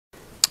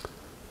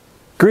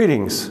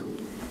Greetings.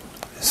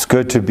 It's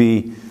good to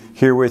be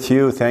here with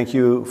you. Thank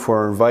you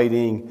for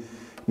inviting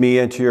me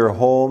into your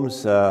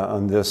homes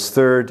on this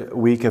third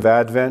week of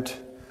Advent.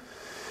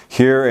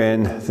 Here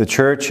in the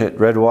church at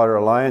Redwater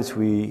Alliance,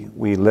 we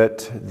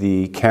lit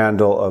the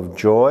candle of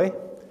joy.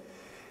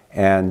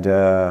 And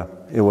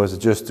it was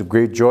just a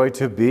great joy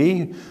to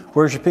be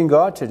worshiping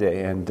God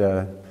today. And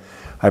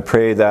I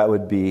pray that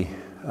would be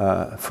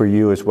for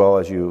you as well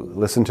as you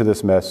listen to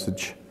this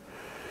message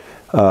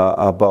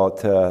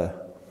about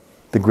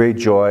the great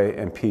joy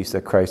and peace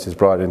that Christ has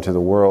brought into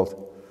the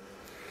world.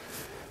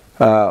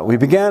 We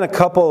began a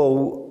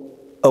couple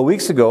of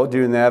weeks ago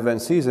during the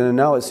Advent season, and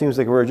now it seems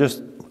like we're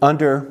just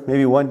under,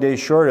 maybe 1 day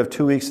short of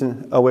 2 weeks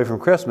away from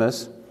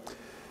Christmas.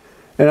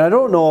 And I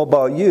don't know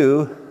about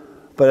you,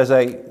 but as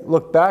I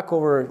look back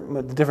over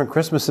the different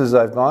Christmases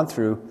I've gone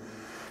through,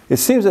 it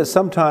seems that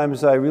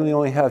sometimes I really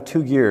only have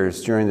 2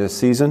 gears during this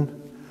season.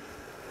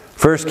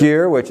 First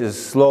gear, which is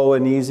slow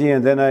and easy,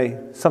 and then I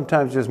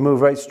sometimes just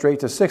move right straight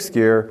to 6th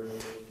gear,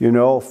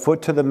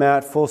 foot to the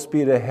mat, full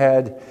speed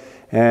ahead,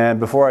 and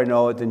before I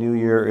know it, the new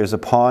year is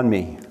upon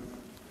me.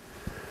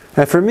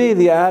 And for me,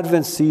 the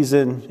Advent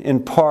season,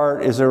 in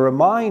part, is a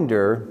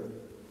reminder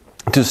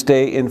to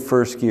stay in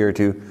first gear,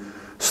 to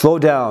slow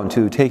down,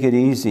 to take it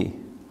easy.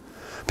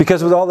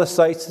 Because with all the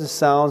sights and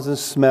sounds and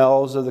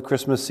smells of the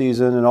Christmas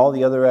season and all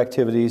the other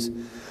activities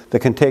that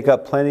can take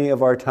up plenty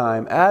of our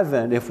time,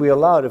 Advent, if we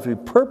allow it, if we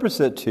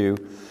purpose it to,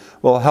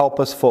 will help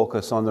us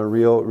focus on the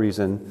real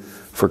reason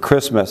for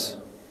Christmas.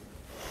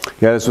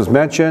 Yeah, this was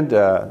mentioned,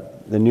 the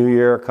new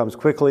year comes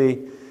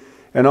quickly,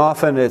 and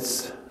often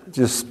it's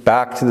just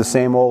back to the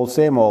same old,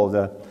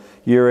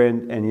 year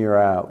in and year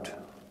out.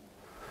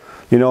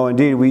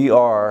 Indeed, we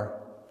are,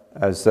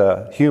 as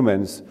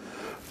humans,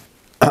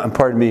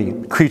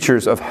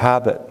 creatures of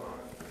habit.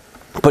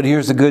 But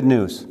here's the good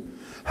news.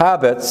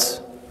 Habits,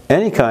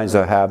 any kinds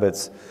of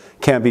habits,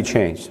 can be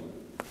changed.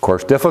 Of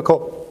course,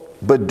 difficult,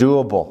 but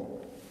doable.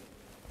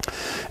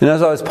 And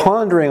as I was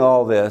pondering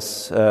all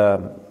this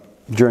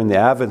during the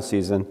Advent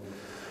season,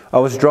 I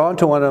was drawn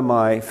to one of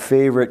my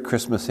favorite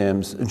Christmas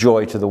hymns,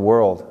 Joy to the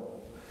World.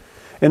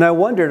 And I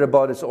wondered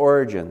about its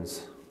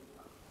origins.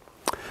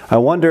 I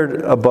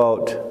wondered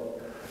about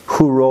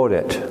who wrote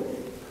it.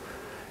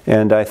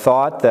 And I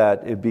thought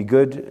that it'd be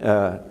good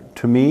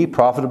to me,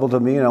 profitable to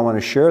me, and I want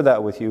to share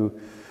that with you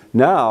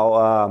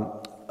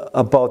now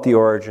about the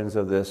origins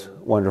of this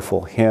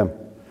wonderful hymn.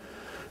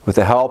 With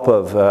the help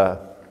of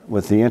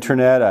with the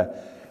internet,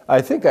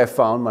 I think I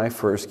found my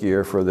first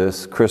gear for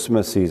this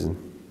Christmas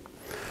season.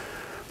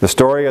 The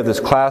story of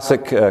this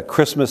classic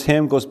Christmas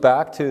hymn goes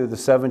back to the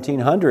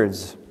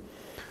 1700s.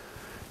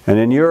 And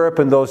in Europe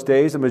in those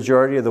days, the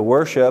majority of the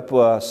worship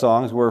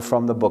songs were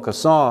from the book of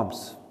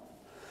Psalms.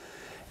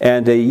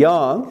 And a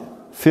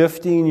young,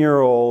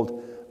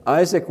 15-year-old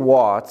Isaac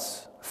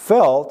Watts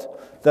felt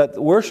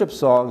that worship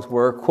songs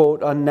were,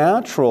 quote,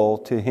 unnatural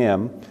to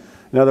him.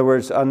 In other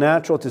words,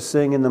 unnatural to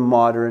sing in the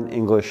modern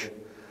English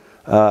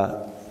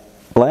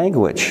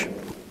language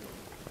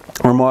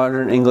or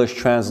modern English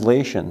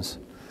translations.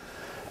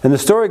 And the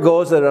story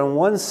goes that on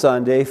one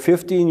Sunday,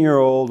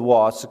 15-year-old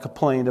Watts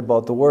complained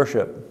about the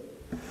worship.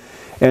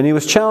 And he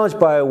was challenged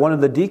by one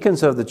of the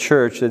deacons of the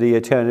church that he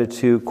attended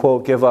to,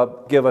 quote, give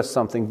us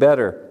something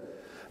better.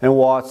 And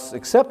Watts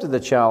accepted the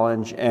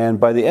challenge, and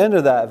by the end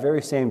of that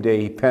very same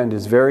day, he penned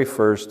his very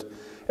first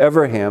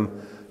ever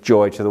hymn,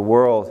 Joy to the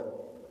World.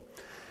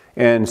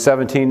 In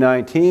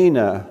 1719,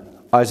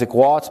 Isaac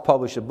Watts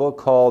published a book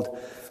called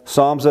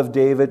Psalms of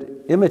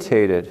David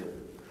Imitated.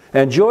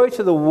 And Joy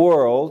to the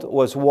World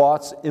was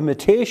Watts'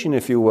 imitation,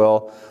 if you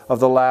will, of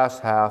the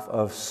last half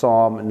of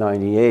Psalm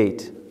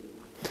 98.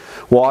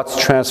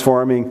 Watts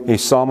transforming a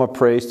psalm of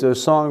praise to a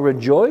song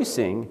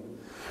rejoicing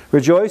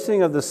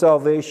of the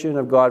salvation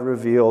of God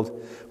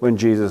revealed when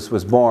Jesus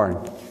was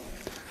born.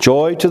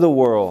 Joy to the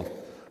world,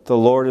 the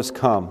Lord is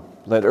come.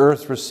 Let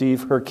earth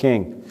receive her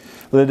King.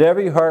 Let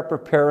every heart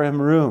prepare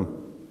him room.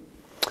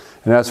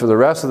 And as for the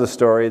rest of the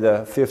story,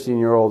 the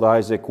 15-year-old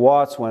Isaac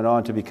Watts went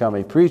on to become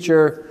a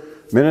preacher,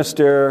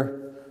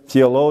 minister,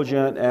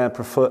 theologian, and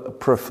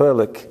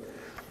prolific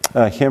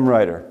hymn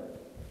writer.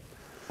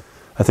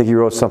 I think he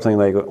wrote something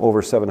like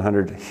over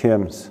 700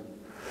 hymns.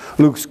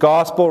 Luke's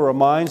gospel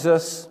reminds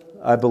us,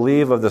 I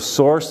believe, of the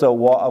source of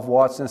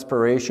Watts'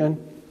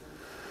 inspiration.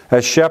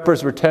 As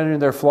shepherds were tending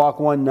their flock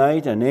one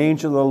night, an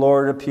angel of the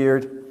Lord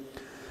appeared.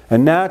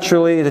 And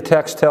naturally, the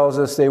text tells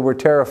us they were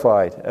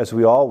terrified, as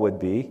we all would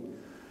be.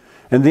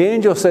 And the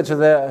angel said to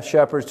the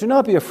shepherds, "Do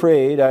not be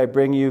afraid, I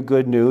bring you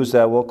good news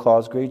that will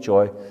cause great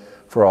joy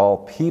for all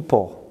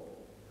people."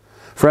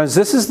 Friends,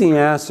 this is the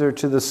answer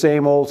to the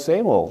same old.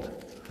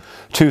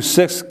 To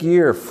 6th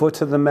gear, foot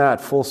to the mat,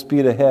 full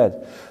speed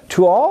ahead.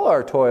 To all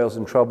our toils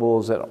and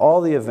troubles and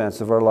all the events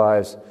of our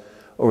lives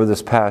over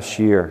this past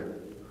year.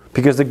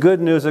 Because the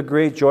good news of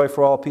great joy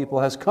for all people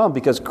has come,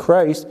 because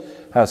Christ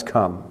has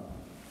come.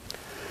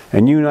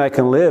 And you and I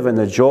can live in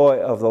the joy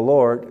of the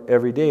Lord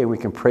every day, and we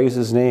can praise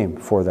His name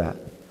for that.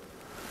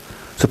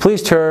 So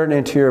please turn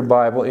in your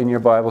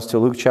Bibles to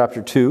Luke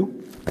chapter 2.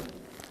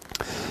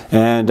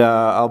 And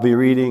I'll be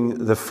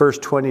reading the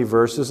first 20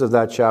 verses of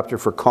that chapter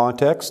for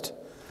context.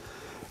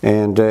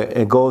 And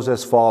it goes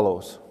as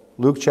follows.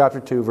 Luke chapter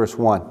 2, verse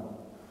 1.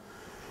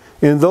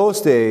 In those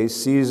days,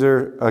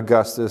 Caesar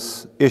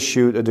Augustus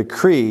issued a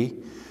decree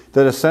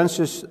that a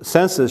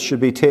census should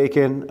be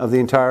taken of the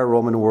entire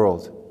Roman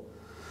world.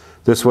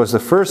 This was the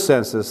first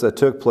census that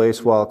took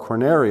place while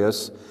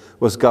Quirinius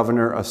was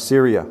governor of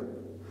Syria,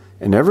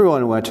 and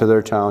everyone went to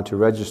their town to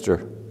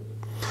register.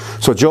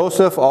 So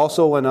Joseph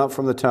also went up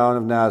from the town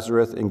of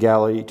Nazareth in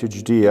Galilee to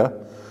Judea,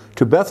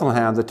 to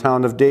Bethlehem, the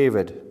town of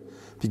David,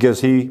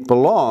 because he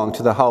belonged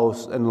to the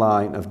house and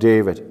line of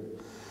David.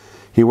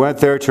 He went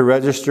there to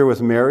register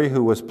with Mary,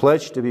 who was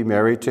pledged to be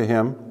married to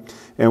him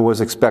and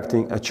was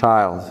expecting a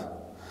child.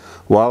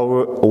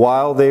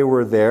 While they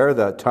were there,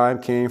 the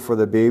time came for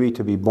the baby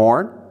to be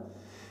born,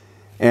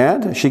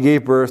 and she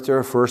gave birth to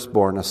her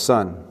firstborn, a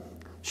son.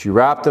 She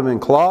wrapped him in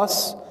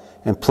cloths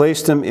and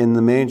placed him in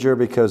the manger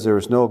because there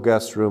was no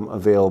guest room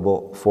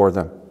available for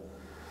them.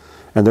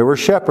 And there were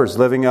shepherds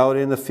living out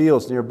in the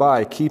fields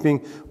nearby,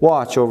 keeping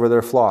watch over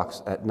their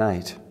flocks at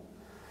night.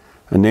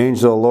 An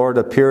angel of the Lord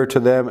appeared to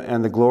them,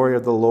 and the glory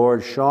of the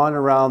Lord shone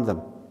around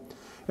them,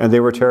 and they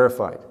were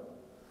terrified.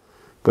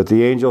 But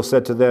the angel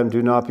said to them,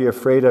 "Do not be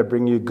afraid. I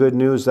bring you good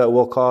news that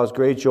will cause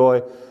great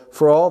joy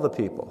for all the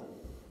people.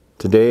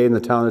 Today in the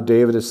town of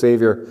David a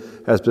Savior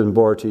has been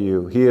born to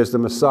you. He is the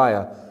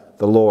Messiah,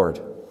 the Lord.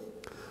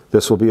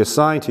 This will be a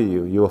sign to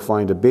you. You will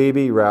find a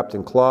baby wrapped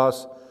in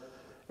cloths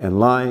and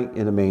lying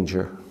in a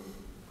manger."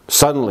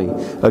 Suddenly,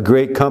 a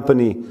great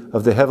company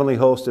of the heavenly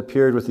host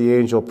appeared with the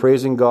angel,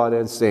 praising God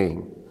and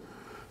saying,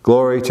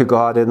 "Glory to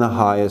God in the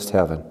highest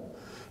heaven,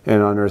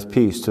 and on earth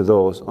peace to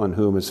those on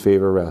whom his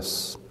favor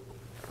rests."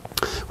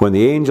 When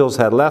the angels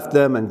had left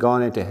them and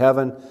gone into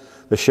heaven,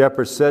 the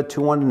shepherds said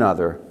to one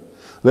another,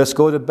 "Let's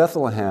go to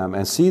Bethlehem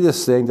and see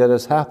this thing that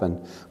has happened,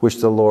 which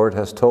the Lord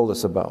has told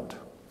us about."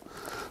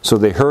 So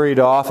they hurried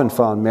off and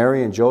found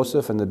Mary and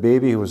Joseph and the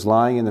baby who was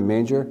lying in the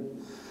manger.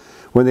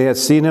 When they had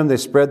seen him, they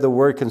spread the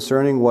word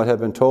concerning what had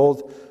been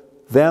told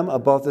them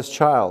about this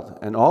child,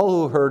 and all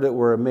who heard it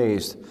were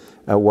amazed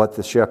at what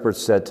the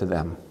shepherds said to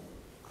them.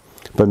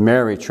 But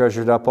Mary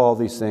treasured up all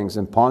these things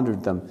and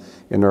pondered them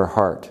in her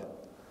heart.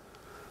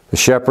 The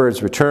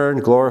shepherds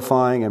returned,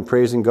 glorifying and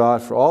praising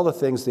God for all the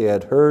things they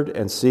had heard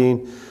and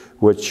seen,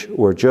 which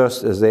were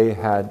just as they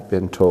had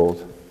been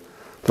told.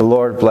 The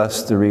Lord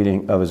bless the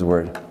reading of his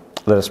word.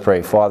 Let us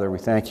pray. Father, we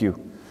thank you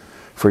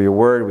for your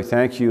word. We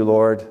thank you,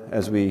 Lord,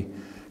 as we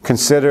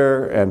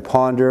consider and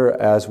ponder,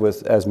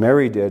 as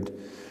Mary did,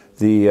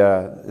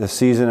 the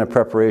season of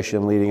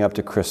preparation leading up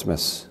to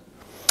Christmas.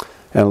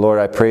 And Lord,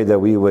 I pray that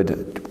we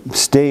would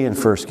stay in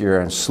first gear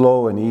and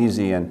slow and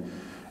easy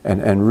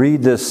and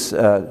read this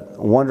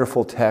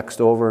wonderful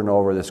text over and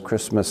over, this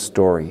Christmas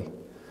story,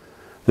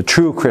 the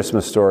true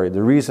Christmas story,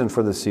 the reason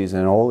for the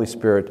season. And Holy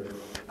Spirit,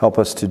 help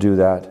us to do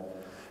that,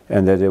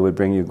 and that it would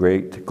bring you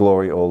great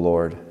glory, O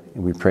Lord.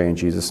 And we pray in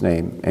Jesus'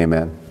 name,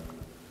 amen.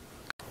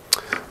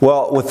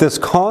 Well, with this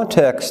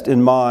context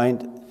in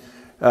mind,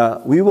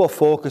 we will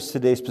focus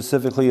today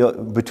specifically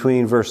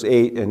between verse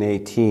 8 and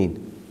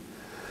 18.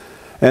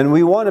 And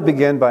we want to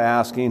begin by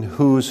asking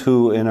who's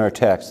who in our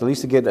text, at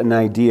least to get an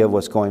idea of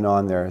what's going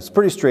on there. It's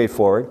pretty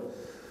straightforward.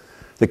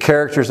 The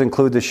characters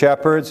include the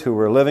shepherds who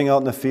were living out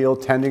in the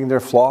field, tending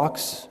their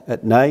flocks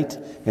at night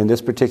in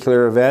this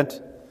particular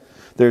event.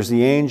 There's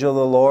the angel of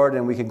the Lord,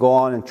 and we could go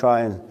on and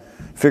try and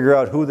figure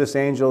out who this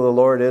angel of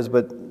the Lord is,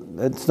 but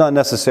it's not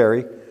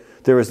necessary.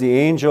 There was the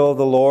angel of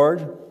the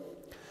Lord,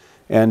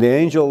 and the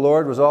angel of the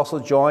Lord was also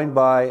joined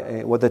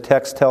by what the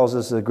text tells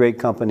us is a great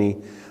company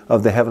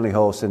of the heavenly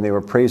host, and they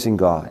were praising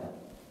God.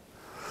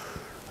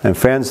 And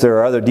friends, there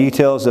are other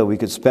details that we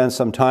could spend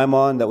some time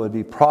on that would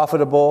be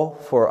profitable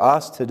for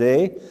us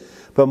today,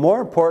 but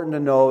more important to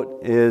note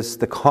is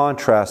the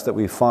contrast that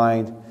we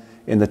find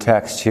in the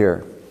text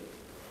here.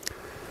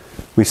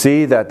 We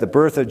see that the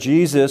birth of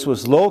Jesus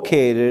was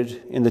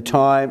located in the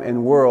time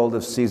and world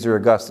of Caesar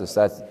Augustus.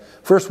 That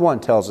verse 1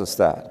 tells us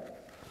that.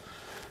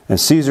 And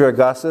Caesar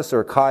Augustus,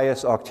 or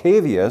Caius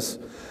Octavius,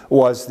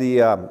 was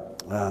the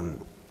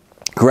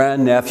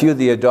grandnephew,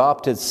 the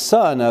adopted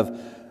son of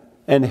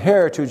and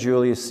heir to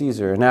Julius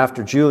Caesar. And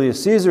after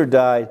Julius Caesar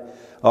died,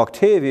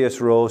 Octavius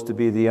rose to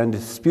be the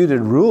undisputed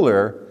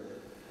ruler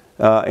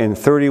in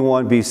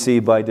 31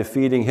 BC by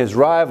defeating his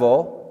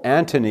rival,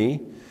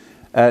 Antony,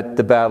 at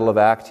the Battle of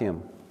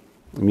Actium.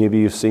 Maybe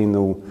you've seen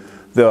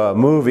the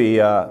movie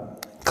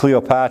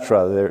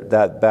Cleopatra.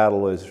 That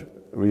battle is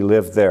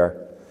relived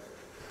there.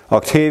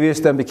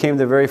 Octavius then became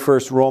the very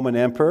first Roman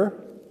emperor.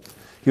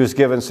 He was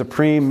given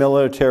supreme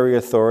military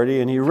authority,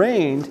 and he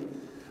reigned,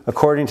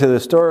 according to the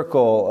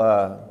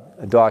historical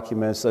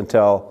documents,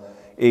 until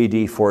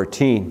AD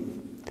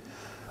 14.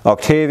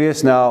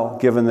 Octavius, now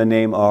given the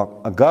name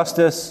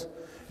Augustus,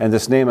 and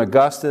this name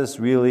Augustus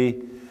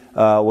really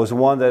was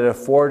one that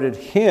afforded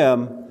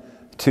him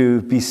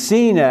to be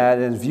seen at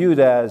and viewed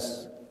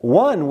as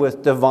one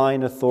with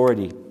divine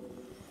authority.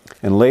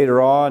 And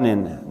later on,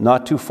 and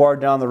not too far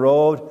down the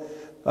road,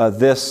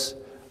 this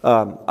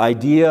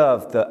idea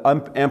of the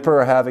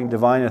emperor having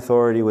divine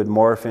authority would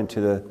morph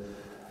into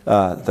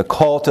the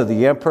cult of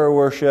the emperor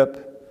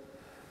worship.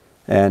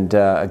 And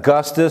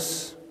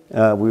Augustus,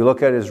 we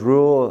look at his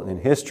rule in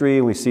history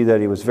and we see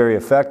that he was very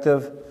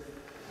effective.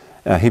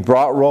 He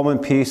brought Roman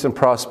peace and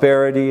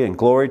prosperity and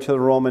glory to the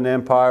Roman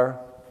Empire.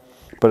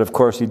 But of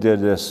course he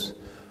did this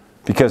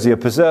because he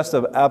possessed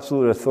of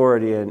absolute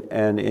authority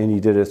and he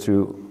did it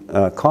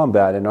through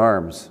combat and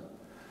arms.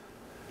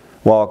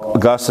 While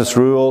Augustus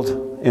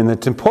ruled in the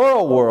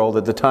temporal world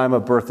at the time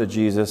of birth of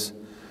Jesus,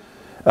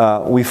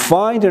 we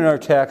find in our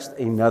text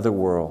another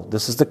world.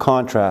 This is the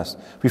contrast.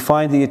 We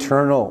find the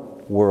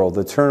eternal world,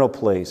 the eternal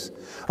place.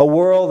 A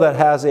world that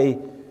has a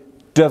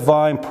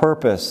divine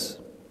purpose.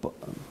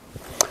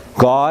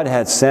 God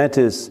had sent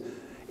his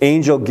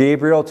angel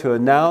Gabriel to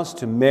announce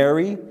to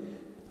Mary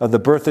of the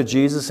birth of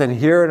Jesus. And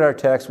here in our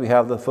text we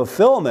have the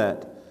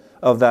fulfillment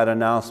of that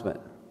announcement.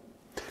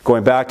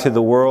 Going back to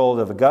the world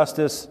of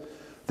Augustus,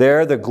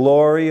 there the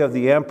glory of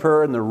the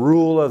emperor and the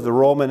rule of the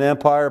Roman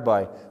Empire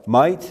by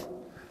might,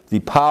 the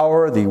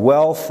power, the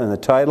wealth, and the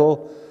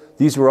title,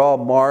 these were all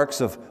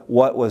marks of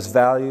what was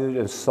valued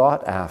and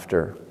sought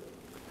after.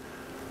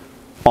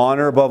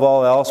 Honor above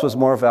all else was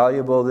more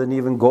valuable than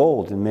even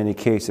gold in many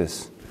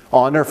cases.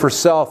 Honor for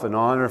self and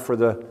honor for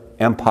the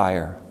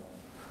empire.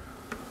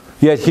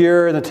 Yet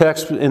here in the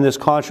text, in this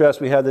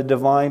contrast, we have the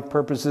divine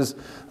purposes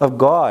of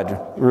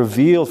God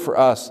revealed for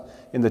us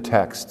in the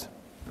text.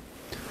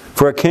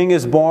 For a king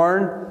is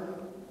born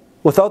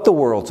without the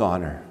world's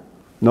honor.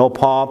 No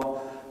pomp,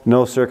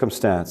 no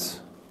circumstance.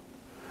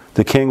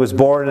 The king was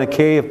born in a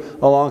cave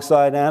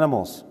alongside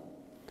animals.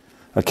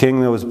 A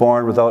king that was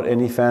born without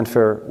any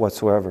fanfare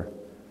whatsoever.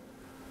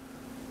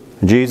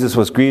 Jesus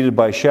was greeted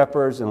by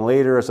shepherds, and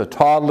later as a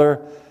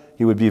toddler,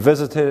 he would be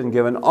visited and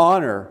given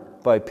honor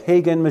by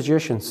pagan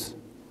magicians.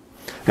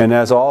 And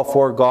as all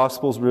four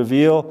Gospels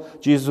reveal,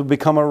 Jesus would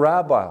become a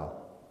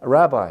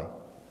rabbi,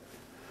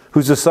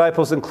 whose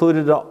disciples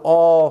included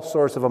all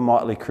sorts of a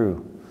motley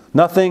crew.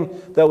 Nothing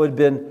that would have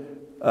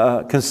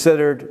been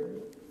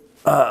considered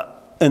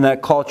in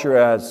that culture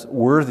as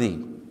worthy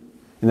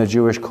in the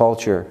Jewish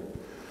culture.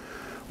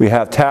 We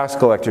have tax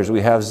collectors,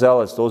 we have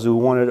zealots, those who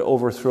wanted to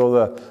overthrow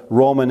the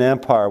Roman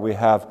Empire. We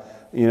have,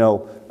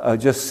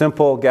 just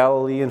simple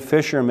Galilean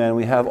fishermen.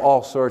 We have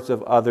all sorts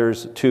of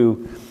others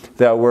too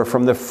that were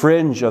from the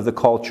fringe of the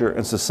culture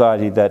and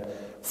society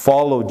that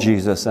followed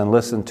Jesus and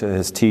listened to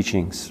his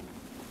teachings.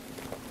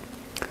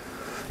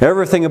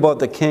 Everything about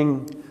the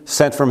king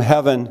sent from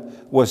heaven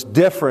was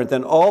different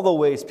than all the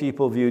ways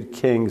people viewed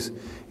kings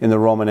in the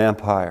Roman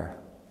Empire.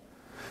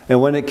 And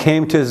when it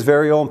came to his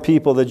very own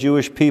people, the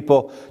Jewish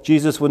people,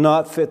 Jesus would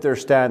not fit their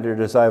standard,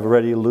 as I've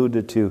already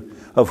alluded to,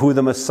 of who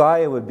the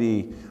Messiah would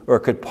be or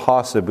could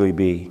possibly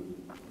be.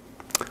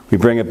 We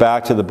bring it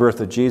back to the birth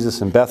of Jesus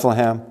in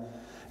Bethlehem.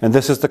 And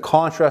this is the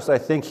contrast, I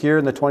think, here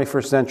in the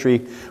 21st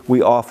century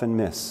we often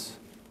miss.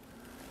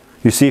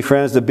 You see,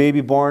 friends, the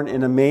baby born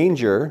in a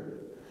manger,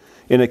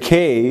 in a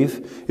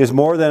cave, is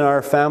more than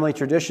our family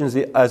traditions,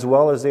 as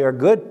well as they are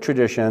good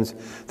traditions.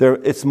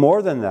 It's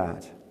more than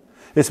that.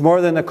 It's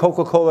more than the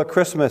Coca-Cola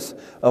Christmas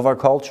of our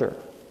culture.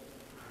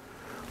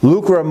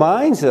 Luke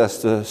reminds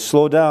us to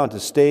slow down, to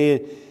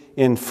stay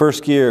in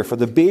first gear. For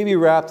the baby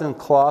wrapped in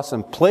cloths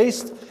and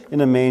placed in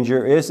a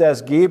manger is,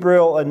 as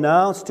Gabriel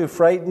announced to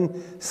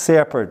frightened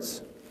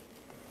shepherds,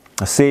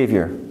 a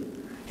Savior.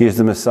 He is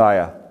the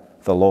Messiah,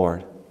 the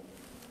Lord.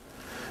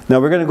 Now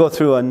we're going to go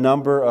through a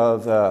number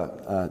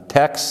of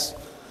texts.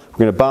 We're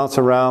going to bounce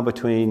around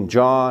between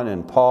John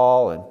and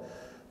Paul and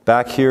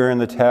back here in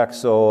the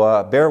text.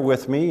 So bear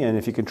with me, and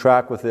if you can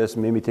track with this,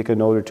 maybe take a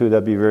note or two,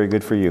 that'd be very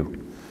good for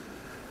you.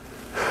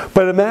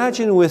 But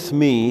imagine with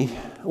me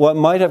what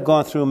might have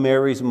gone through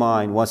Mary's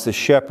mind once the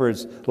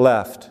shepherds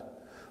left.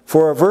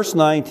 For verse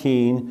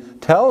 19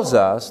 tells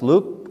us,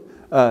 Luke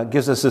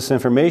gives us this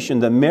information,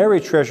 that Mary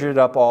treasured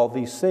up all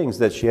these things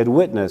that she had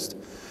witnessed,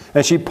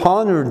 and she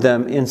pondered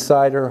them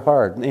inside her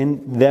heart,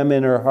 in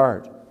her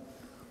heart.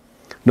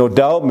 No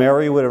doubt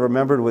Mary would have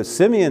remembered what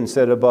Simeon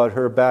said about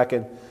her back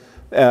in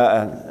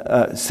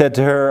said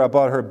to her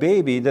about her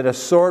baby, that a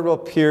sword will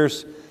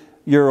pierce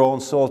your own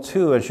soul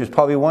too. And she was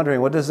probably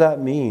wondering, what does that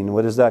mean?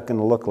 What is that going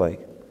to look like?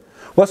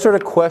 What sort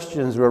of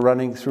questions were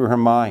running through her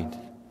mind?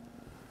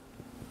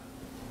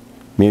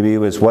 Maybe it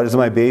was, what is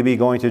my baby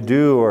going to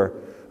do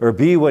or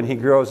be when he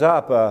grows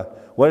up?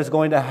 What is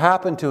going to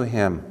happen to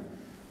him?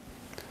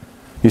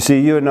 You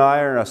see, you and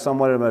I are in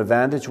somewhat of an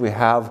advantage. We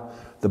have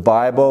the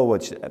Bible,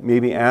 which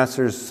maybe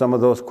answers some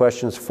of those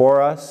questions for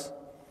us.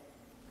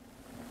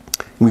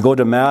 We go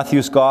to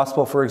Matthew's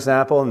Gospel, for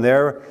example, and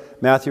there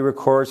Matthew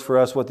records for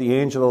us what the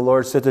angel of the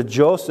Lord said to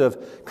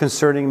Joseph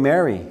concerning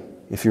Mary,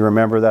 if you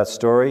remember that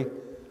story.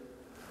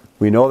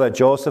 We know that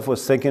Joseph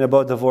was thinking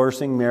about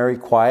divorcing Mary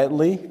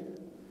quietly,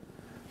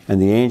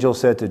 and the angel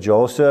said to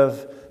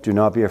Joseph, do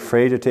not be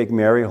afraid to take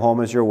Mary home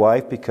as your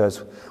wife, because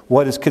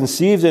what is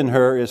conceived in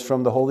her is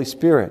from the Holy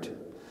Spirit.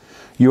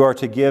 You are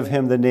to give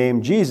him the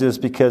name Jesus,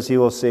 because he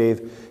will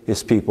save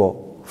his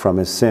people from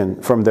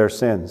their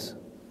sins.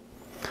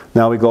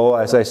 Now we go,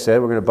 as I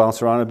said, we're going to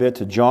bounce around a bit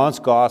to John's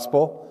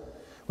Gospel,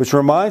 which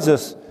reminds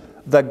us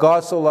that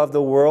God so loved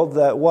the world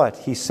that what?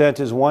 He sent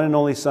His one and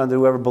only Son, that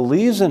whoever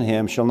believes in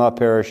Him shall not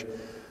perish,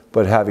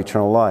 but have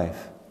eternal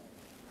life.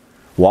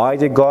 Why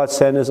did God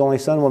send His only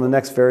Son? Well, the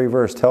next very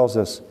verse tells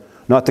us,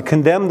 not to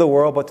condemn the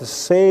world, but to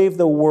save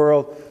the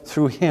world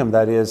through Him,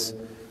 that is,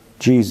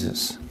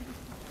 Jesus.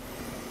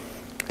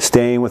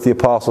 Staying with the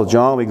Apostle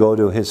John, we go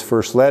to his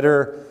first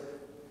letter,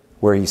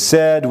 where he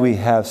said, "We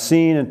have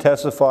seen and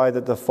testified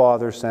that the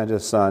Father sent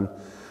His Son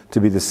to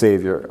be the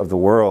Savior of the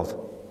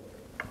world."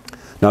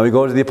 Now we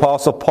go to the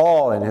Apostle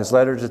Paul in his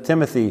letter to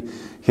Timothy,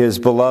 his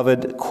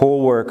beloved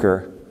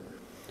co-worker,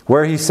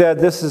 where he said,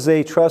 "This is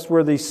a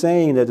trustworthy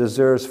saying that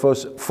deserves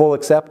full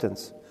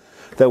acceptance,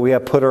 that we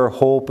have put our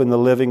hope in the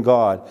living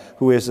God,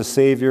 who is the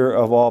Savior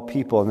of all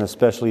people, and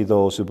especially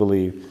those who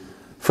believe."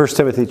 1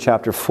 Timothy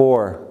chapter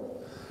 4.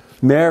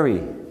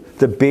 Mary,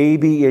 the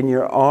baby in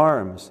your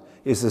arms,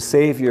 is the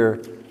Savior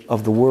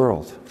of the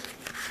world.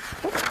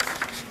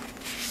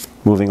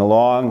 Moving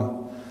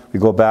along, we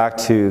go back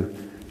to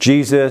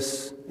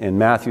Jesus in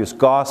Matthew's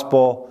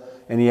Gospel,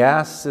 and He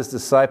asks His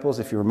disciples,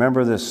 if you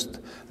remember this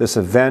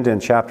event in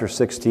chapter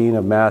 16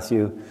 of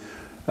Matthew,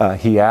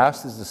 He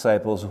asked His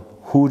disciples,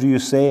 "Who do you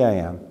say I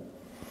am?"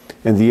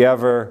 And the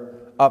ever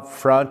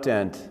upfront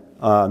and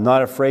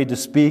not afraid to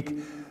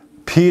speak,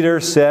 Peter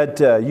said,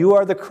 "You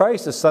are the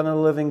Christ, the Son of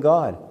the living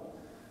God."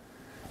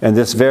 And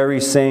this very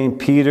same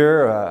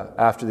Peter,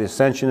 after the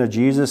ascension of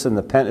Jesus and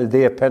the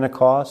day of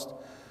Pentecost,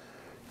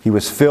 he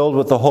was filled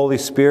with the Holy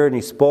Spirit, and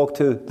he spoke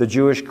to the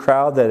Jewish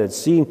crowd that had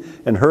seen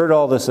and heard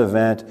all this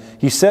event.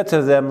 He said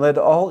to them, "Let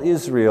all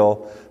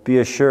Israel be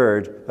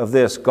assured of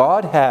this.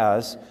 God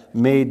has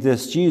made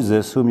this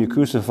Jesus, whom you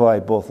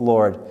crucified, both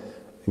Lord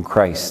and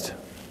Christ."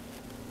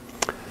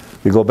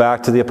 We go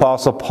back to the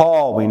Apostle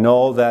Paul. We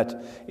know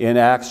that in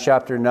Acts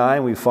chapter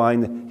 9, we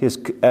find his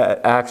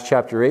Acts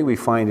chapter 8, we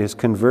find his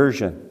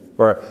conversion,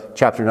 or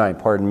chapter 9,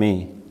 pardon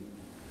me.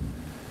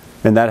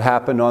 And that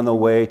happened on the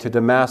way to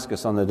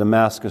Damascus, on the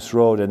Damascus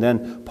road. And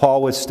then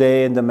Paul would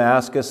stay in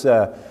Damascus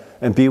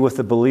and be with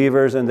the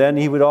believers. And then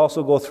he would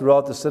also go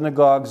throughout the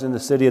synagogues in the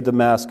city of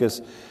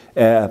Damascus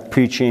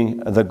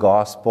preaching the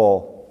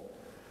gospel.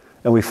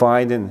 And we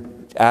find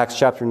in Acts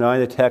chapter 9,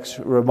 the text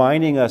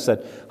reminding us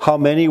that how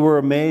many were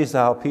amazed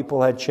how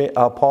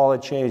Paul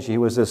had changed. He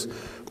was this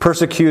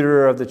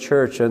persecutor of the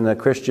church and the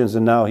Christians,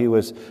 and now he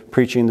was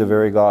preaching the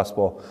very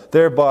gospel,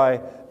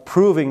 thereby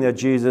proving that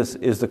Jesus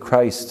is the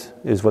Christ,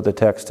 is what the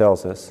text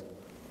tells us.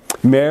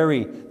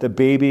 Mary, the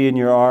baby in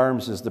your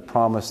arms, is the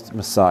promised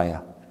Messiah.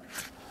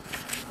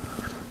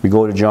 We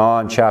go to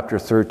John chapter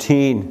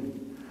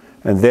 13,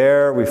 and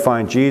there we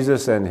find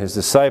Jesus and His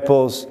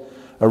disciples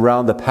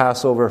around the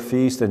Passover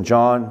feast, and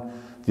John,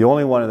 the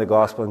only one in the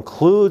gospel,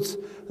 includes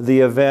the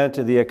event,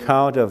 the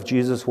account of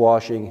Jesus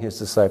washing His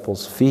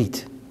disciples'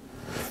 feet.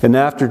 And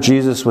after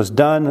Jesus was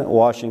done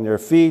washing their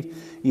feet,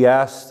 He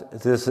asked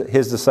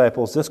His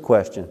disciples this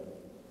question: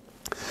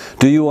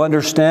 "Do you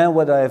understand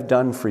what I have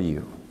done for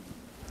you?"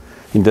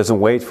 He doesn't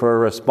wait for a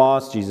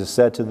response. Jesus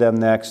said to them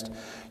next,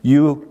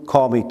 "You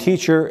call me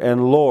teacher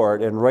and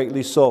Lord, and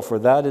rightly so, for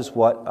that is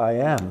what I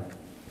am."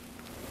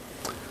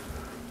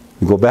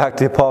 We go back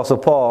to the Apostle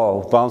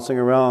Paul, bouncing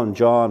around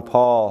John,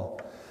 Paul.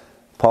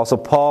 Apostle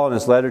Paul, in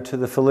his letter to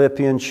the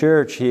Philippian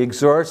church, he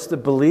exhorts the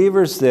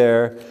believers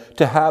there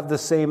to have the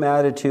same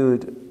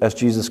attitude as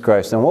Jesus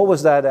Christ. And what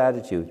was that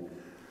attitude?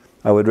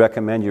 I would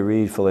recommend you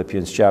read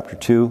Philippians chapter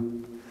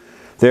 2.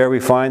 There we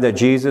find that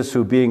Jesus,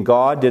 who being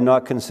God, did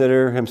not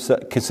consider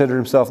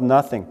himself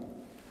nothing,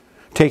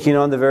 taking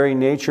on the very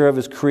nature of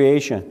His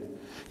creation.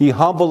 He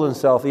humbled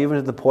Himself even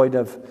to the point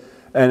of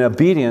an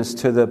obedience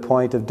to the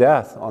point of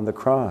death on the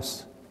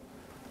cross.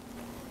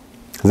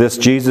 This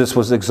Jesus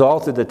was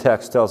exalted, the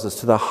text tells us,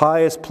 to the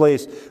highest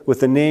place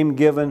with the name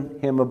given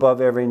Him above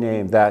every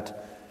name,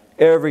 that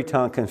every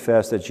tongue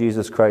confess that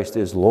Jesus Christ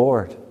is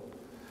Lord.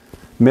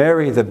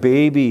 Mary, the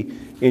baby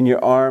in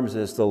your arms,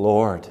 is the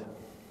Lord.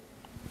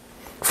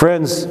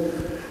 Friends,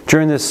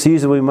 during this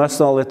season, we must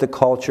not let the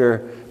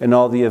culture and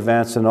all the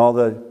events and all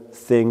the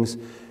things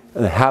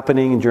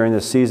happening during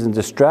this season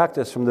distract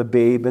us from the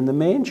babe in the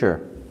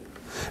manger.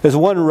 As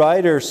one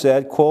writer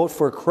said, quote,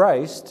 for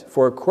Christ,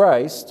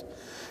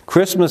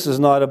 Christmas is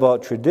not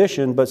about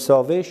tradition, but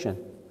salvation.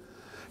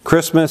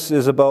 Christmas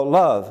is about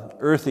love,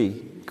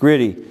 earthy,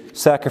 gritty,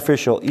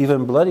 sacrificial,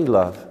 even bloody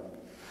love.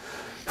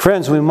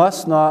 Friends, we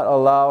must not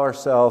allow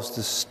ourselves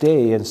to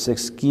stay in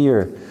sixth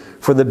gear,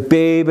 for the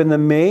babe in the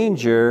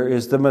manger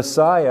is the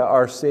Messiah,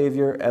 our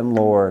Savior and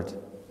Lord.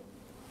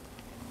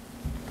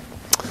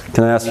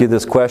 Can I ask you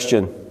this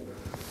question?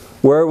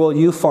 Where will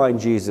you find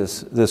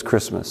Jesus this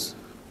Christmas?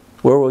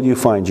 Where will you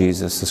find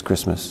Jesus this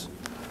Christmas?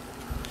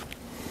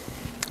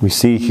 We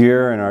see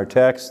here in our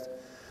text,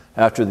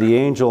 after the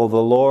angel of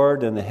the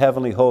Lord and the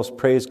heavenly host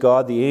praised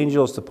God, the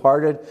angels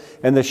departed,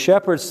 and the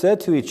shepherds said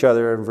to each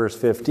other in verse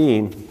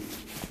 15,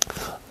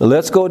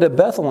 let's go to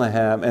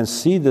Bethlehem and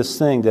see this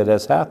thing that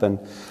has happened,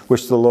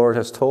 which the Lord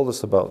has told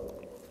us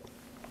about.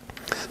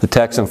 The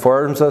text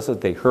informs us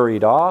that they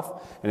hurried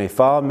off and they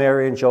found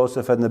Mary and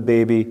Joseph and the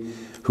baby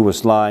who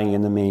was lying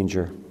in the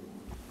manger.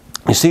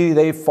 You see,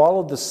 they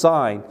followed the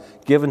sign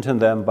given to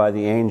them by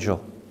the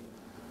angel.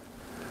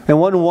 And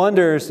one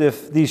wonders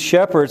if these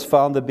shepherds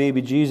found the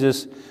baby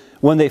Jesus,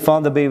 when they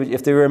found the baby,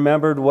 if they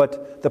remembered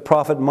what the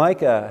prophet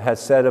Micah had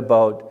said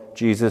about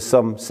Jesus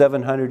some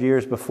 700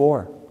 years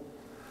before.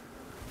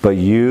 But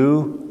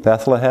you,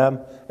 Bethlehem,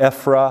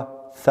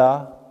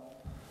 Ephrathah,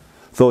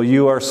 though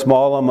you are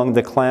small among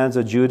the clans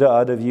of Judah,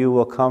 out of you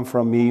will come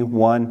from me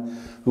one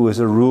who is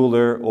a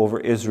ruler over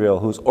Israel,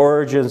 whose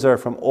origins are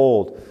from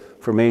old,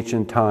 from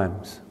ancient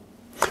times.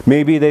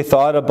 Maybe they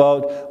thought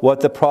about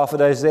what the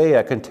prophet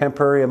Isaiah,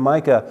 contemporary of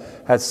Micah,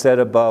 had said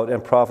about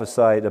and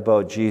prophesied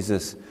about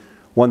Jesus,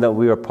 one that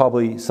we are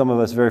probably, some of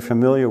us, very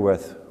familiar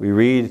with. We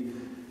read,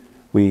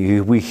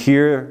 we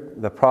hear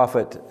the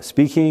prophet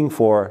speaking,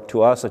 for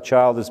to us a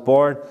child is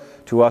born,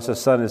 to us a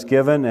son is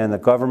given, and the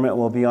government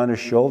will be on his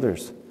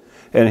shoulders.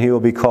 And he will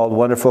be called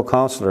Wonderful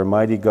Counselor,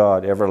 Mighty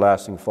God,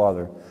 Everlasting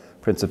Father,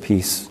 Prince of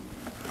Peace.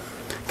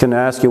 Can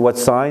I ask you, what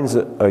signs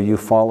are you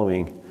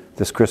following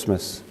this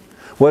Christmas?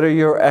 What are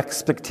your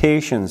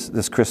expectations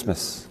this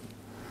Christmas?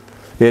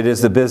 It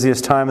is the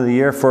busiest time of the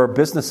year for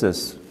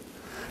businesses.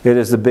 It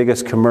is the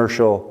biggest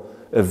commercial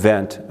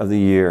event of the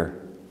year.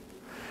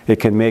 It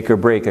can make or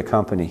break a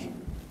company.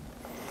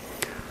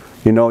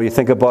 You know, you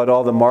think about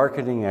all the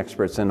marketing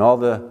experts and all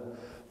the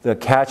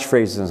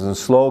catchphrases and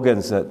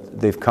slogans that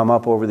they've come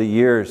up over the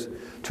years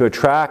to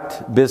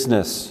attract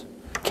business,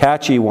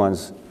 catchy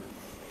ones.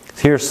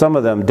 Here's some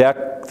of them.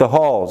 Deck the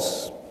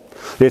halls.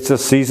 It's a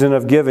season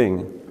of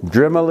giving.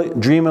 Dream a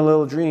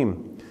little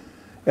dream.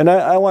 And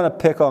I want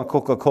to pick on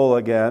Coca-Cola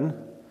again.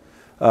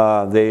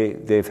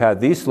 They've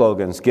had these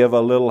slogans. Give a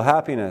little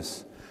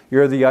happiness.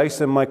 You're the ice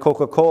in my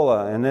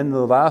Coca-Cola. And then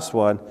the last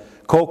one,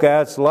 Coke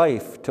adds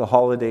life to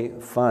holiday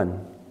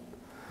fun.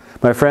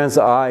 My friends,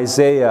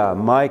 Isaiah,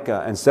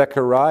 Micah, and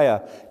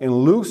Zechariah in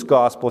Luke's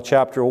Gospel,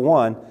 chapter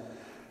 1,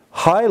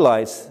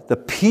 highlights the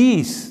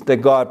peace that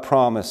God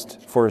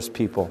promised for His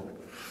people.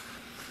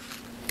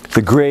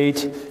 The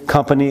great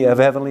company of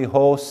heavenly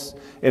hosts,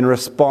 in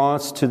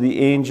response to the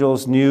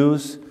angels'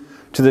 news,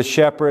 to the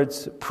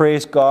shepherds,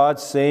 praise God,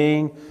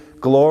 saying,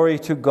 Glory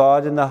to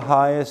God in the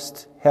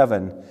highest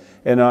heaven,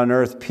 and on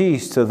earth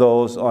peace to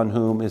those on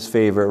whom His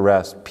favor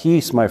rests.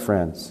 Peace, my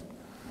friends.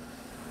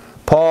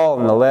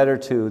 Paul, in the letter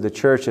to the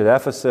church at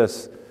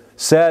Ephesus,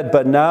 said,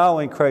 But now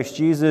in Christ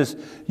Jesus,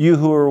 you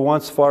who were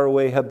once far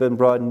away have been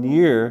brought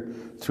near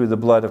through the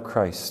blood of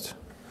Christ.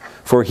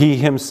 For He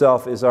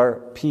Himself is our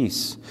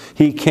peace.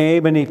 He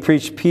came and He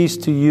preached peace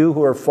to you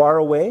who are far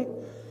away,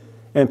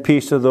 and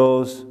peace to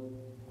those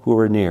who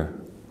are near.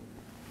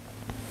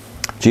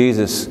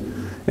 Jesus,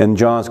 in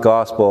John's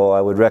Gospel,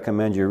 I would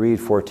recommend you read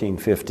 14,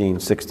 15,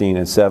 16,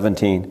 and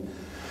 17.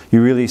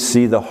 You really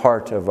see the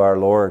heart of our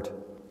Lord.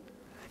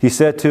 He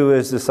said to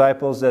His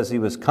disciples as He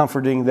was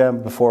comforting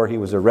them before He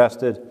was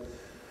arrested,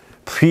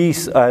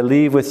 Peace I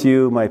leave with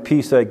you, my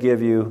peace I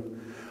give you.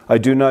 I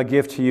do not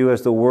give to you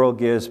as the world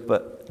gives,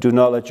 but do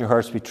not let your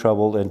hearts be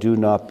troubled, and do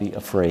not be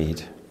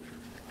afraid.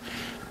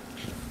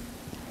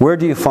 Where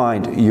do you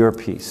find your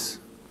peace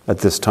at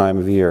this time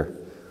of year?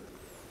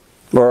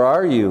 Or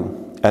are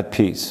you at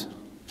peace?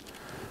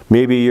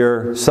 Maybe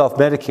you're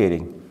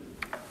self-medicating.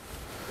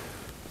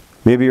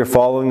 Maybe you're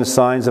following the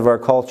signs of our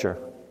culture.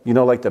 You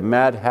know, like the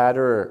Mad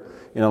Hatter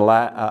in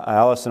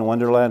Alice in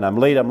Wonderland. I'm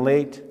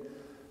late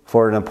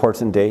for an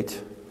important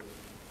date.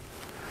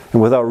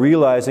 And without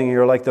realizing,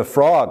 you're like the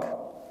frog,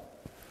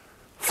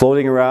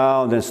 floating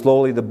around, and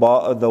slowly the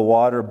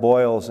water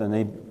boils, and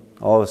they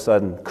all of a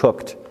sudden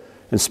cooked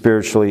and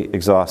spiritually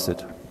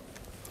exhausted.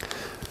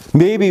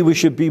 Maybe we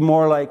should be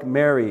more like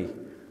Mary,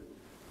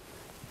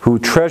 who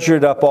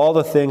treasured up all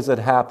the things that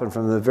happened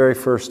from the very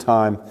first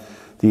time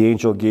the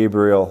angel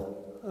Gabriel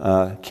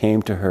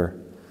came to her.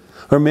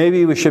 Or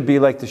maybe we should be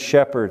like the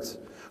shepherds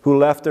who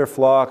left their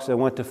flocks and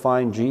went to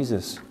find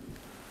Jesus.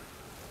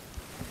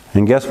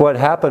 And guess what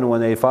happened when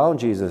they found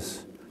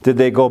Jesus? Did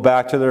they go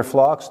back to their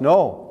flocks?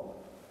 No.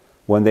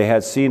 When they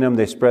had seen Him,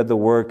 they spread the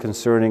word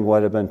concerning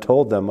what had been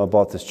told them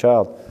about this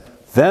child.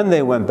 Then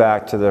they went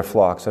back to their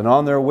flocks. And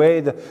on their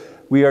way,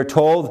 we are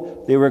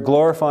told they were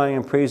glorifying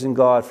and praising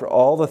God for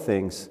all the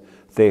things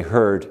they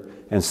heard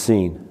and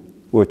seen,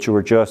 which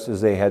were just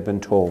as they had been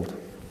told.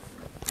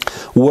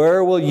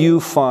 Where will you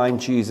find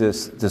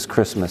Jesus this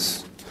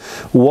Christmas?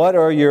 What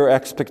are your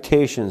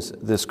expectations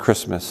this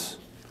Christmas?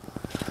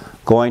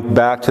 Going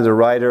back to the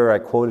writer I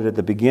quoted at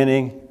the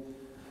beginning,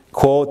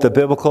 quote, the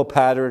biblical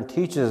pattern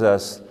teaches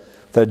us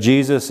that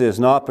Jesus is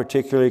not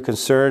particularly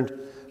concerned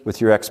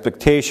with your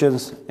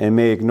expectations and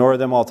may ignore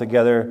them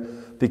altogether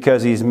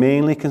because He's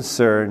mainly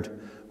concerned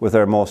with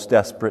our most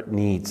desperate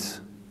needs.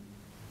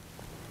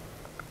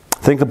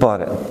 Think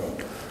about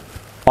it.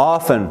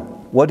 Often,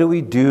 what do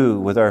we do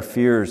with our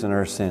fears and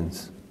our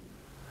sins?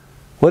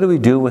 What do we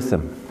do with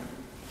them?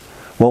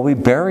 Well, we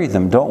bury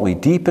them, don't we?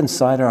 Deep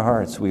inside our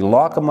hearts. We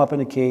lock them up in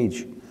a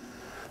cage.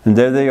 And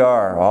there they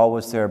are,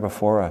 always there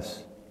before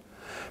us.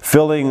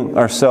 filling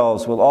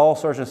ourselves with all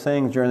sorts of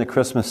things during the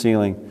Christmas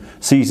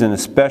season,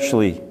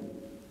 especially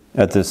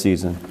at this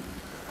season.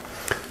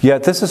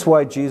 Yet this is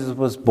why Jesus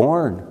was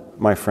born,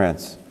 my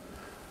friends,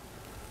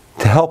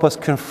 to help us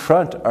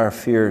confront our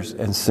fears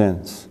and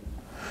sins,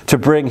 to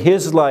bring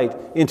His light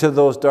into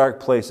those dark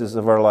places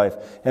of our life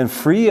and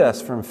free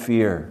us from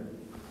fear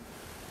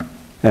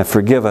and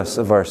forgive us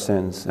of our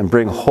sins and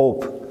bring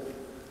hope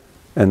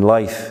and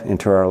life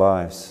into our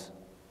lives,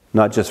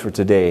 not just for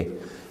today,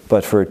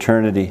 but for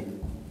eternity.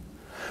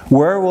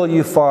 Where will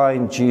you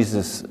find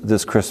Jesus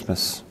this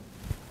Christmas?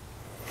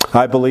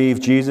 I believe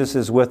Jesus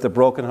is with the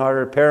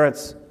brokenhearted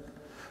parents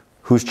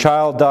whose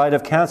child died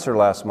of cancer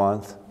last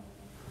month,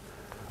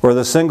 or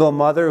the single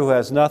mother who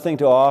has nothing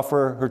to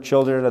offer her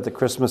children at the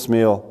Christmas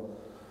meal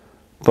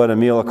but a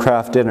meal of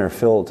Kraft dinner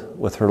filled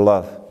with her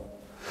love,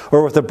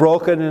 or with the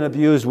broken and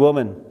abused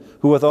woman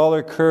who with all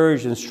her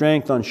courage and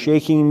strength on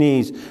shaking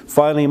knees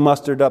finally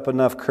mustered up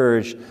enough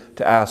courage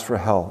to ask for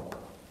help.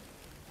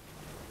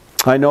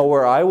 I know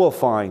where I will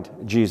find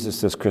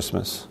Jesus this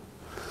Christmas.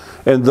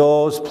 In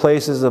those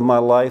places of my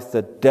life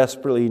that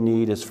desperately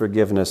need His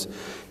forgiveness,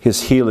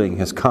 His healing,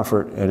 His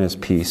comfort, and His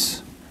peace.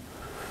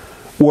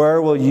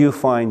 Where will you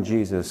find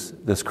Jesus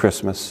this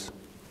Christmas?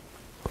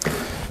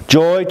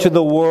 Joy to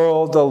the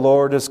world, the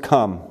Lord is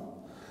come.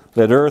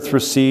 Let earth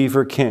receive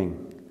her King.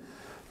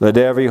 Let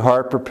every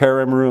heart prepare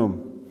Him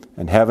room,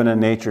 and heaven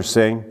and nature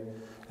sing,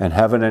 and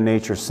heaven and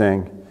nature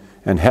sing,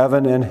 and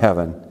heaven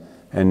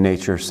and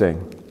nature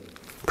sing.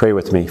 Pray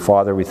with me.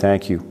 Father, we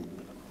thank You.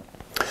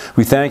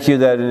 We thank You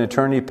that in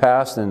eternity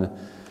past and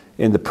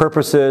in the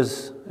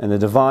purposes and the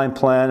divine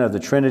plan of the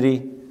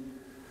Trinity,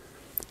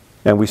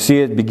 and we see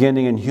it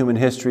beginning in human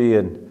history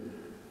and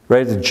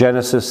right at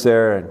Genesis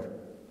there in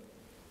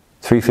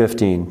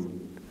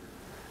 3:15,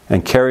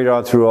 and carried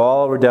on through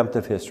all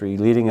redemptive history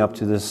leading up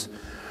to this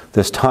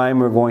time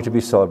we're going to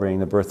be celebrating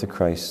the birth of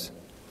Christ.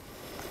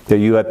 That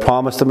You had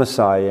promised a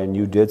Messiah, and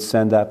You did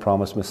send that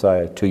promised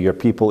Messiah to Your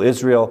people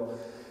Israel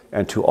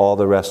and to all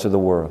the rest of the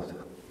world.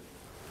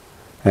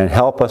 And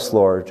help us,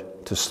 Lord,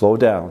 to slow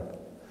down.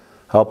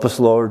 Help us,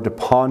 Lord, to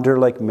ponder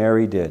like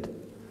Mary did.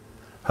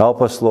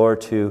 Help us,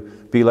 Lord, to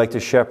be like the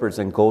shepherds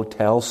and go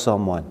tell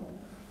someone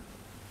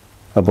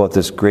about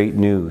this great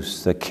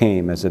news that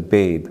came as a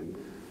babe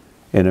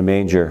in a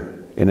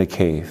manger in a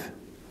cave,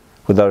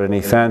 without any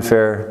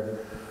fanfare,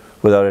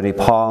 without any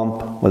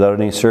pomp, without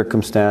any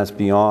circumstance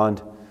beyond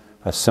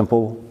a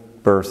simple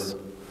birth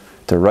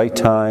at the right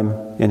time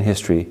in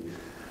history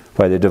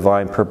by the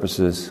divine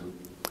purposes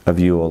of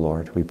You, O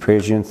Lord. We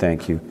praise You and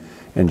thank You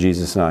in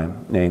Jesus'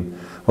 name.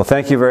 Well,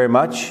 thank you very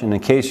much. And in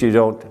case you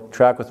don't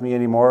track with me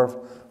anymore,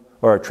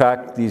 or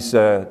track these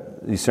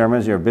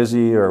sermons, you're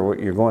busy or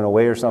you're going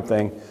away or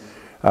something,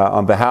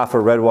 on behalf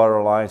of Redwater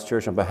Alliance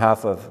Church, on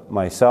behalf of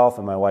myself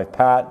and my wife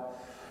Pat,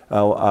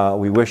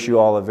 we wish you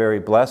all a very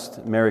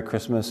blessed Merry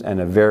Christmas and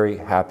a very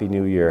Happy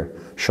New Year.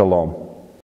 Shalom.